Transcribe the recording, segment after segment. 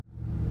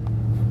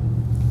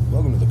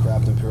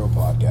Imperial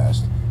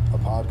Podcast, a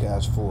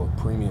podcast full of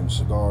premium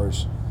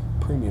cigars,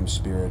 premium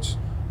spirits,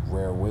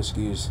 rare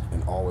whiskeys,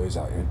 and always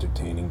our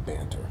entertaining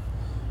banter.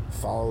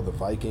 Follow the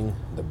Viking,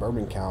 the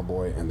Bourbon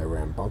Cowboy, and their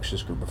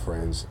rambunctious group of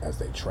friends as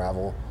they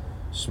travel,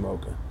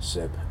 smoke,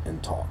 sip,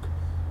 and talk.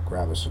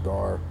 Grab a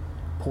cigar,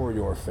 pour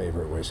your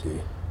favorite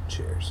whiskey.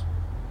 Cheers.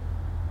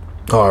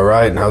 All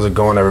right, how's it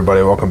going,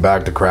 everybody? Welcome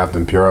back to Craft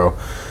and Puro.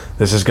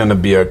 This is going to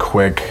be a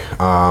quick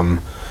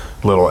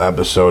little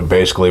episode.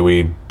 Basically,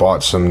 we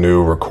bought some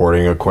new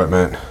recording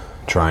equipment,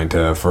 trying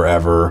to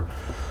forever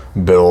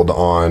build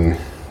on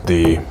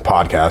the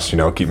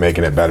podcast, keep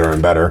making it better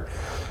and better,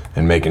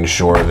 and making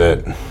sure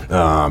that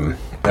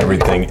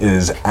everything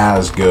is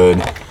as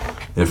good,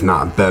 if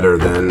not better,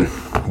 than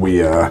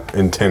we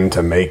intend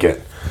to make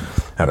it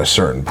at a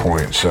certain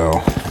point.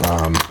 So,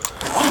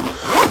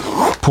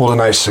 pulled a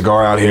nice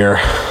cigar out here.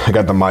 I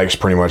got the mics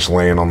pretty much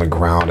laying on the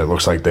ground. It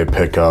looks like they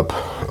pick up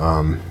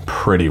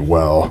pretty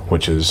well,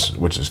 which is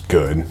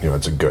good.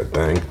 It's a good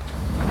thing.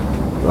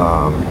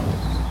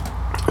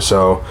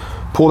 So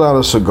pulled out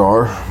a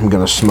cigar. I'm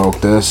gonna smoke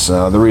this.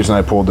 The reason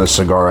I pulled this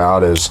cigar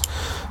out is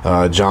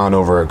John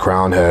over at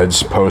Crown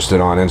Heads posted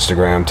on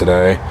Instagram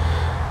today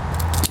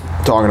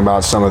talking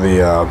about some of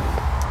the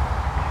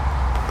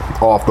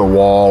off the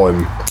wall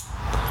and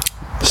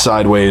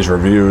sideways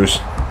reviews,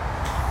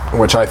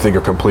 which I think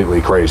are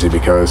completely crazy,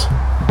 because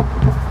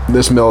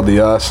this Mil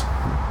Díaz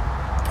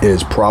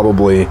is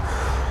probably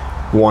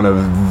one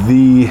of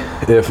the,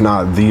 if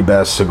not the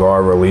best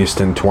cigar released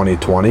in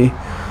 2020.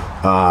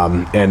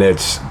 And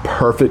it's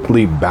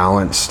perfectly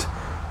balanced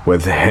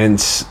with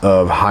hints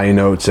of high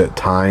notes at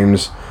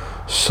times,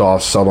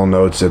 soft, subtle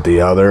notes at the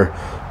other.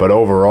 But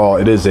overall,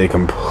 it is a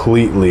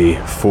completely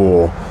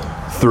full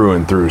through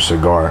and through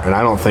cigar. And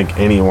I don't think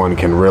anyone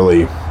can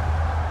really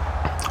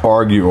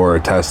argue or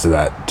attest to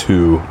that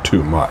too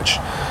much.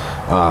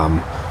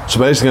 So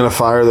basically gonna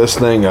fire this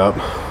thing up,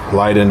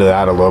 light into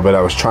that a little bit.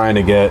 I was trying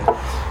to get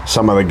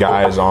some of the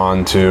guys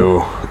on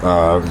to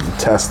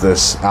test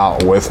this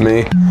out with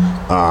me.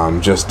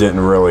 Just didn't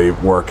really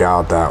work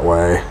out that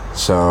way.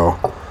 So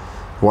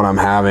what I'm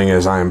having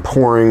is I am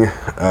pouring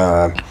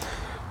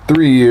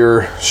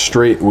 3-year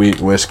straight wheat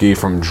whiskey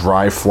from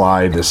Dry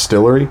Fly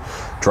Distillery.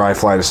 Dry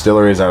Fly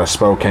Distillery is out of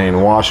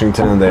Spokane,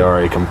 Washington. They are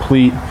a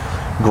complete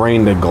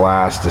grain to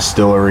glass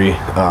distillery.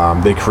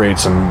 They create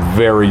some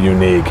very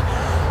unique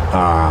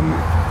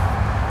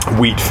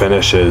wheat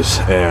finishes,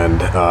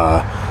 and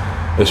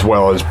as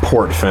well as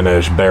port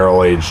finish,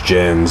 barrel aged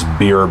gins,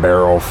 beer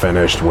barrel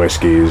finished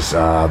whiskeys,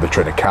 the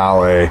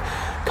Triticale,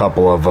 a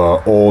couple of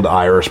old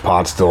Irish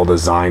pot still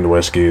designed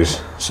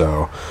whiskeys.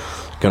 So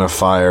gonna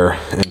fire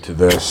into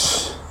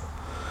this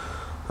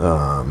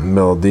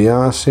Mil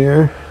Díaz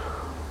here.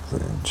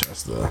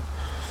 Just the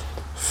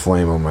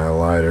flame on my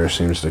lighter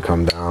seems to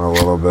come down a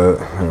little bit.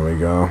 There we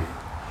go.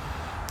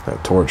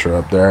 That torture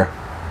up there.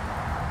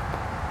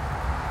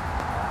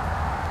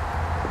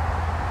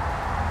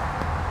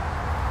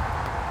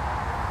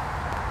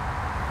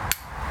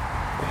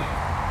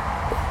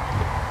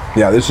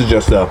 Yeah, this is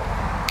just an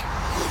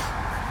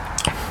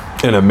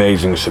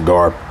amazing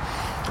cigar.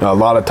 A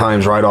lot of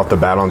times right off the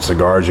bat on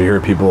cigars, you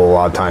hear people a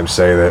lot of times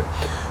say that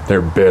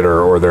they're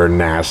bitter or they're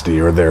nasty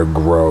or they're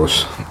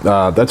gross.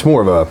 That's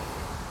more of a,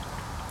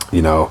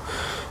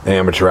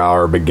 amateur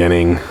hour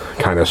beginning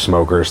kind of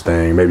smokers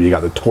thing. Maybe you got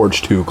the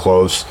torch too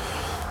close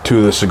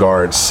to the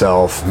cigar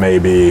itself.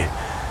 Maybe,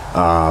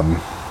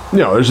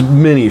 there's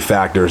many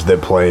factors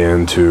that play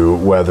into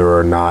whether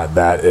or not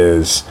that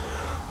is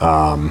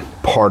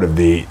part of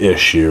the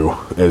issue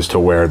as to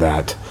where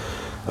that,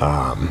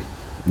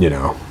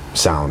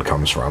 sound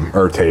comes from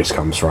or taste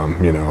comes from,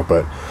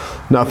 but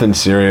nothing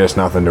serious,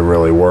 nothing to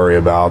really worry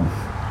about.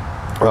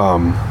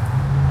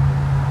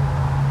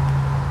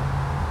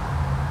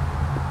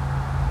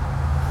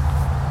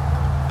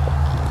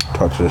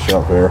 Touch this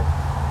up here.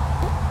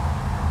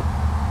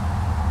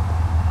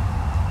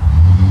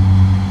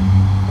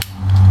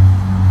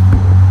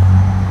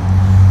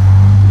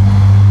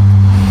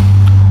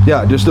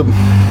 Yeah, just a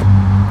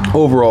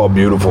overall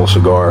beautiful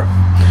cigar.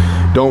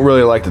 Don't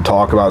really like to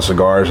talk about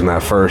cigars in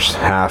that first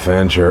half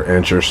inch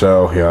or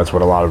so. That's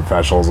what a lot of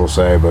professionals will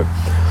say, but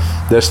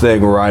this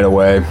thing right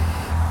away,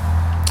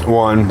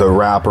 one, the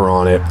wrapper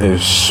on it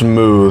is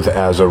smooth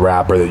as a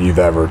wrapper that you've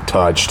ever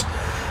touched.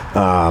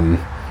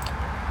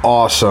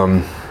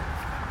 Awesome,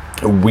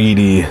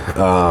 weedy,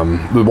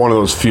 one of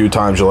those few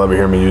times you'll ever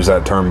hear me use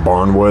that term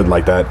barnwood,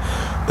 like that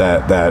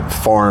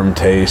farm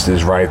taste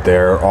is right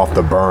there off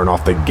the burn,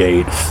 off the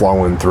gate,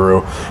 flowing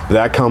through.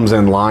 That comes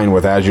in line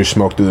with, as you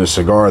smoke through the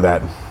cigar,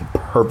 that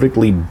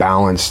perfectly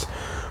balanced,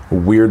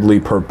 weirdly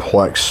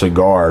perplexed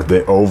cigar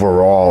that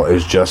overall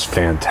is just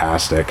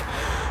fantastic.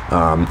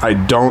 I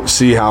don't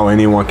see how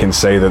anyone can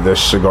say that this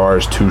cigar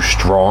is too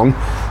strong,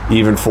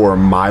 even for a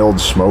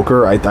mild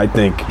smoker. I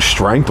think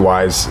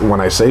strength-wise, when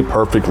I say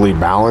perfectly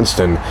balanced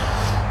and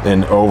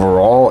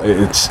overall,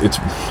 it's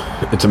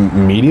a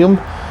medium.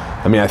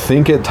 I mean, I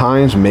think at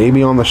times,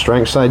 maybe on the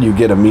strength side, you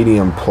get a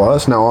medium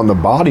plus. Now, on the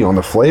body, on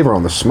the flavor,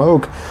 on the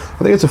smoke, I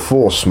think it's a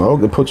full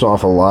smoke. It puts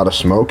off a lot of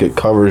smoke. It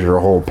covers your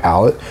whole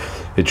palate.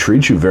 It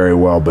treats you very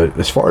well. But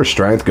as far as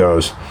strength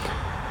goes,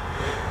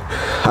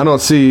 I don't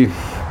see...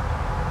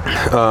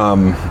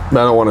 I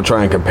don't want to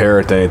try and compare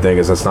it to anything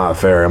because that's not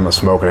fair. I'm not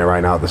smoking it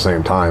right now at the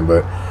same time.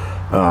 But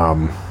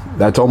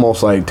that's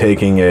almost like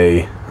taking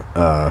a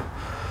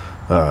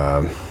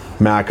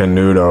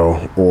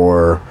Macanudo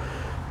or...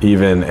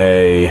 even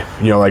a,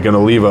 you know, like an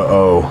Oliva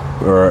O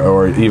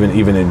or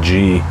even a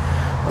G,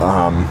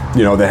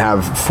 you know, they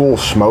have full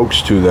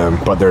smokes to them,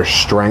 but their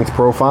strength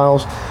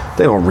profiles,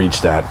 they don't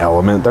reach that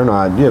element. They're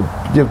not, you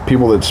have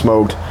people that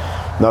smoked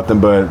nothing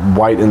but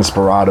white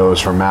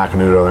Inspirados from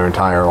Macanudo their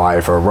entire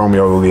life, or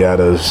Romeo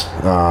Julietas,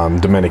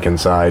 Dominican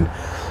side,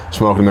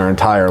 smoking their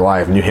entire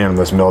life, and you hand them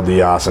this Mil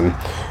Diaz and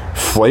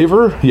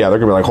flavor, yeah, they're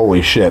gonna be like,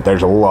 holy shit,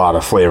 there's a lot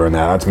of flavor in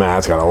that. That's, man,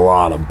 it's got a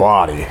lot of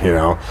body, you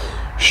know.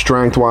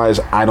 Strength-wise,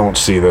 I don't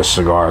see this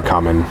cigar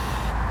coming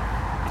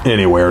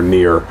anywhere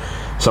near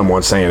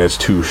someone saying it's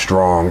too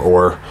strong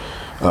or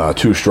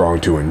too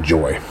strong to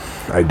enjoy.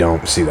 I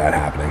don't see that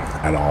happening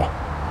at all.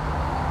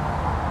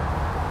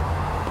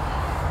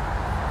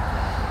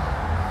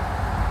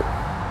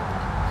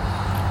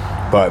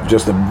 But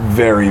just a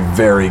very,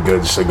 very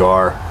good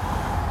cigar.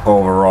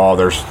 Overall,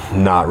 there's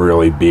not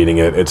really beating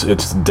it.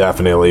 It's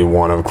definitely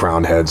one of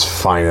Crowned Head's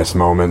finest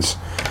moments.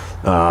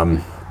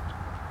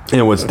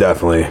 It was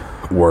definitely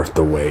worth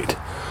the wait.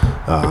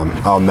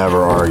 I'll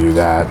never argue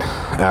that.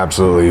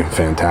 Absolutely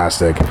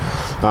fantastic.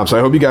 So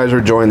I hope you guys are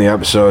enjoying the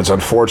episodes.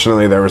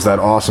 Unfortunately, there was that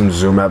awesome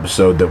Zoom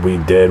episode that we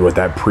did with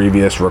that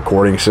previous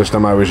recording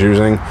system I was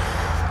using,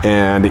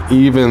 and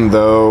even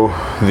though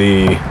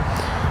the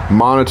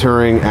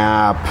monitoring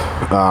app,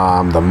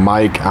 the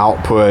mic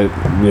output,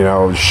 you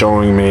know,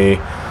 showing me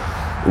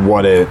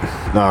what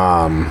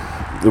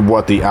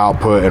the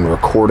output and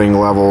recording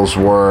levels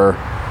were,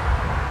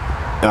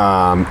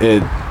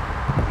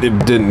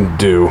 it didn't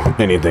do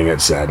anything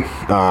it said.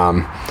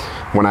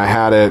 When I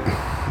had it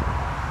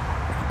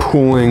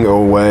pulling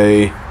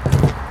away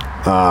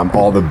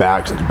all the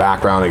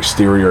background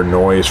exterior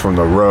noise from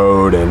the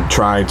road and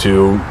trying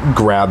to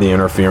grab the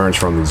interference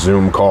from the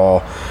Zoom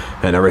call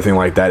and everything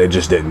like that, it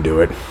just didn't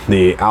do it.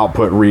 The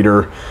output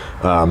reader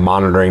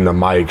monitoring the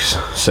mics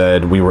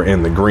said we were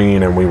in the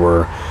green and we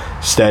were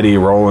steady,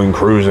 rolling,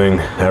 cruising.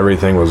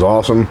 Everything was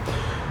awesome.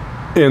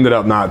 Ended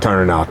up not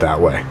turning out that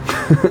way.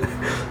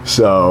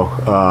 So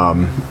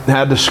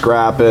had to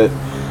scrap it.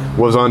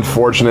 Was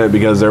unfortunate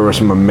because there were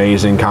some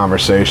amazing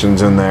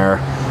conversations in there.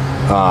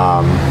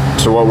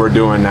 So what we're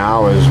doing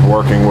now is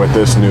working with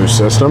this new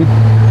system.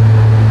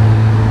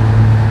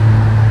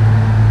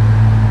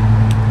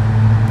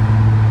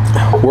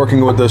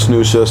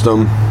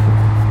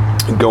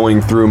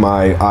 Going through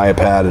my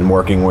iPad and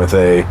working with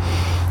a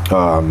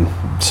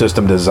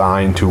system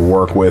designed to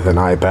work with an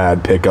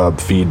iPad, pick up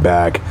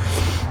feedback,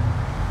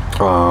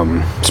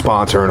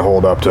 sponsor and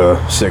hold up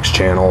to 6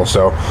 channels,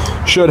 so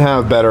should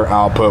have better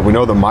output. We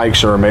know the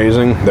mics are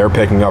amazing. They're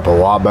picking up a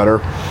lot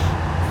better,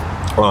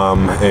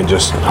 and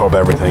just hope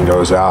everything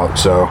goes out.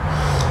 So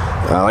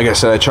like I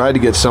said, I tried to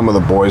get some of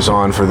the boys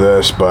on for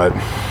this, but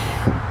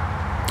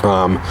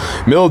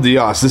Mil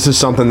Diaz, this is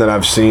something that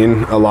I've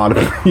seen a lot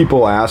of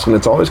people ask, and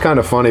it's always kind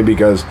of funny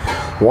because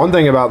one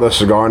thing about the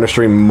cigar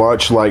industry,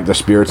 much like the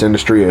spirits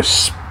industry,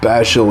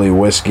 especially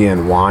whiskey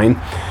and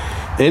wine,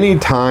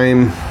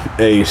 anytime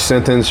a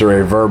sentence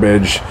or a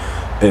verbiage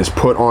is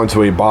put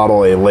onto a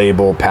bottle, a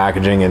label,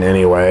 packaging in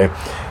any way,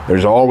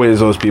 there's always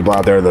those people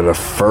out there that are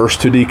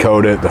first to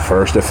decode it, the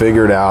first to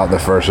figure it out, the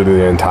first to do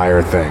the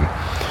entire thing.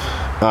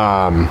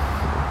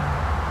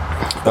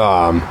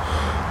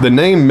 The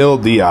name Mil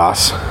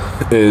Diaz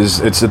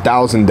it's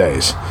 1,000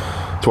 days.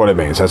 That's what it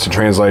means. That's the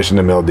translation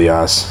to Mil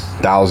Diaz,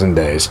 1,000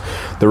 days.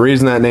 The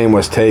reason that name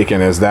was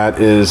taken is that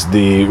is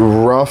the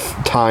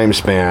rough time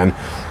span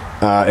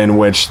in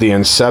which the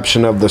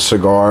inception of the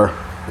cigar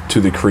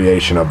to the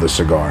creation of the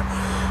cigar.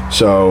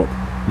 So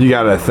you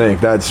got to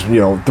think that's, you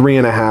know,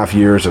 3.5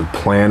 years of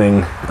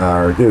planning,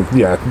 about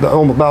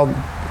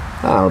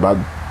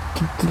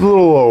a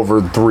little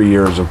over 3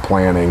 years of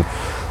planning,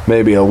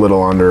 maybe a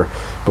little under,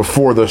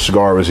 before the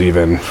cigar was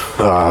even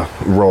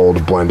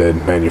rolled, blended,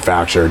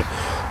 manufactured,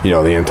 you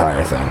know, the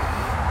entire thing,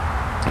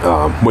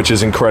 which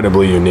is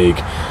incredibly unique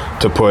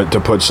to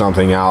put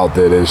something out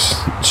that is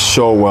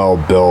so well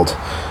built.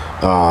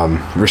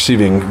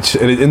 Receiving,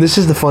 and this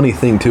is the funny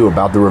thing too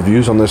about the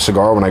reviews on this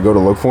cigar. When I go to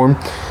look for them,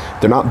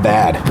 they're not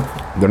bad.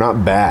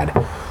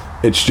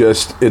 It's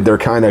just they're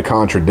kind of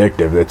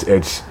contradictive.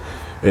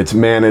 It's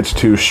man, it's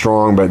too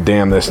strong, but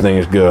damn, this thing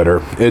is good.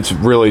 Or it's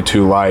really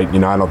too light. You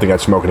know, I don't think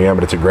I'd smoke it again,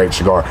 but it's a great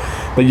cigar.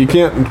 But you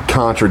can't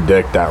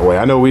contradict that way.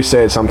 I know we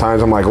say it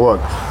sometimes. I'm like, look,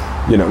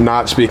 you know,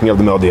 not speaking of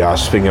the Mil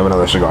Diaz, speaking of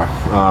another cigar.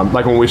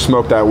 Like when we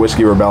smoked that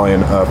Whiskey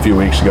Rebellion a few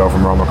weeks ago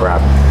from Roma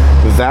Craft.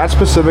 That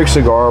specific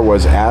cigar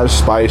was as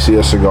spicy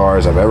a cigar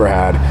as I've ever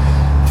had.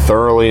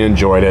 Thoroughly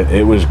enjoyed it.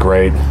 It was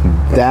great.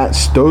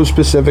 Those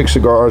specific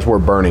cigars were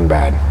burning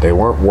bad. They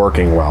weren't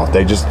working well.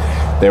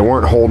 They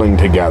weren't holding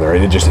together.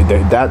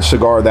 That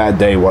cigar that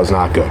day was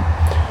not good.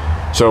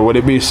 So would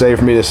it be safe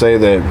for me to say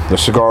that the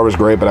cigar was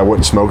great, but I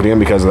wouldn't smoke it again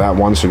because of that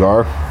one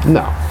cigar?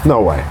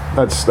 No way.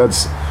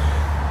 That's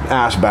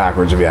ass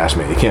backwards if you ask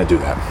me. You can't do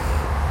that.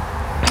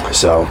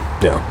 So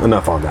yeah,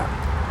 enough on that.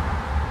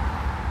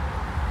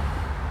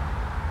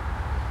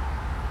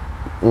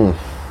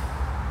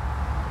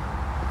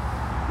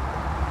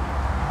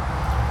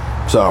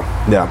 So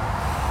yeah,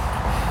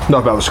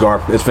 enough about the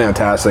cigar. It's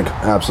fantastic,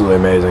 absolutely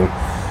amazing.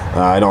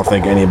 I don't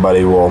think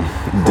anybody will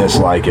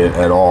dislike it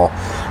at all.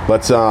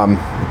 Let's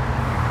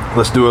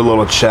do a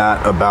little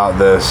chat about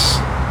this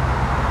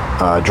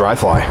Dry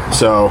Fly.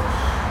 So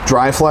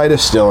Dry Fly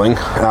Distilling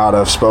out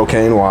of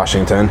Spokane,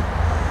 Washington.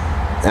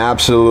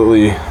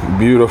 Absolutely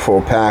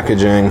beautiful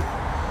packaging.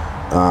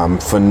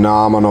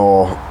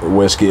 Phenomenal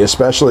whiskey,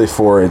 especially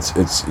for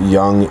its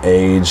young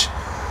age.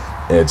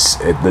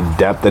 The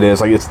depth it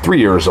is. Like, it's 3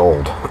 years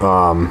old.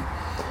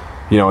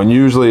 And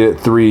usually at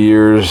 3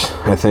 years,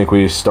 I think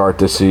we start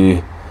to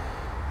see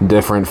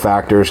different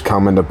factors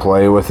come into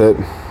play with it.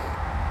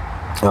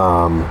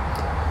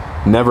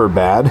 Never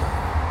bad.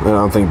 I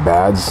don't think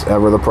bad's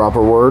ever the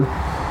proper word.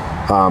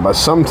 But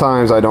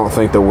sometimes I don't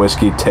think the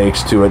whiskey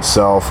takes to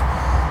itself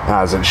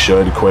as it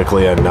should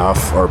quickly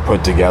enough, or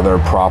put together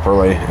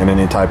properly in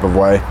any type of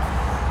way.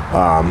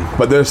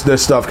 But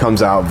this stuff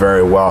comes out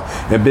very well,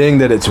 and being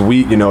that it's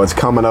wheat, it's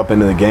coming up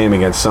into the game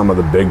against some of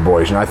the big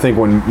boys. And I think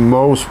when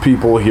most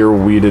people hear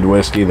wheated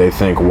whiskey, they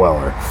think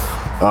Weller,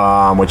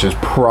 which is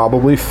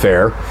probably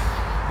fair.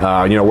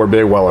 We're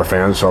big Weller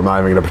fans, so I'm not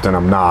even going to pretend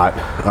I'm not.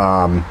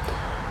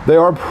 They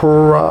are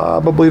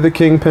probably the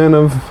kingpin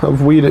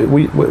of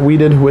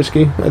wheated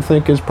whiskey, I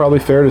think is probably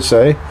fair to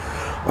say.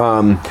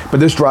 But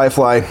this Dry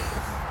Fly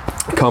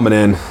coming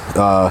in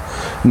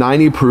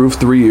 90 proof,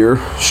 3-year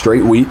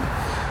straight wheat.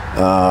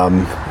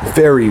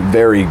 Very,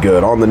 very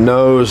good on the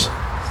nose.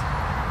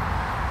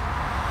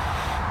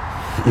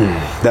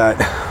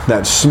 That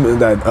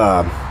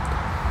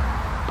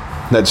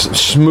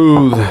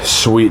smooth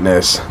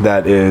sweetness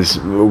that is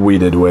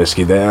wheated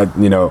whiskey.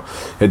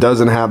 It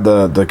doesn't have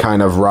the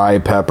kind of rye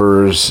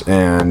peppers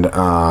and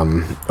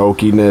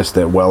oakiness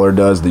that Weller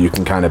does that you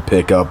can kind of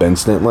pick up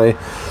instantly,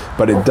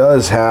 but it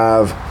does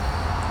have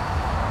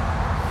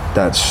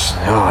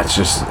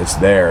it's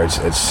there.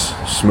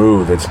 It's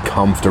smooth. It's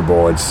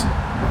comfortable. It's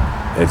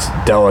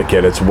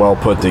delicate. It's well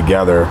put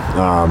together.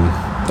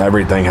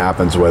 Everything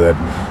happens with it.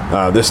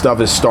 This stuff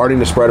is starting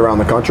to spread around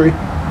the country.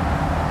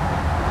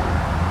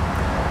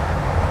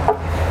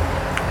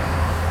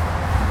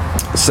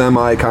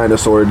 Semi kind of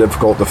sort of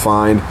difficult to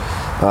find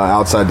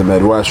outside the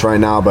Midwest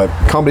right now, but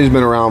company's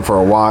been around for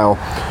a while.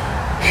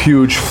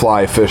 Huge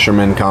fly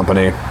fisherman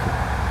company.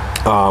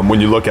 When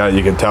you look at it,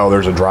 you can tell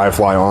there's a Dry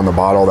Fly on the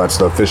bottle. That's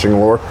the fishing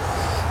lure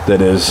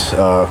that is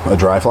a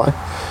Dry Fly.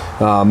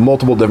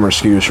 Multiple different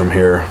SKUs from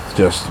here.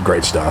 Just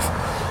great stuff.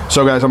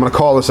 So guys, I'm going to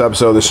call this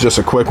episode. This is just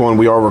a quick one.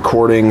 We are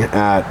recording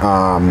at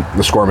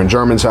the Squirmin'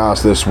 German's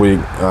house this week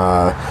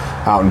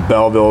out in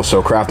Belleville.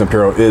 So Craft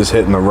Imperial is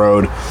hitting the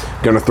road.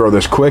 Going to throw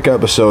this quick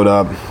episode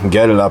up,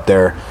 get it up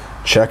there,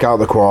 check out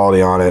the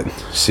quality on it,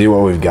 see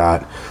what we've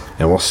got,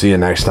 and we'll see you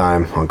next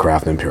time on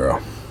Craft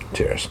Imperial.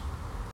 Cheers.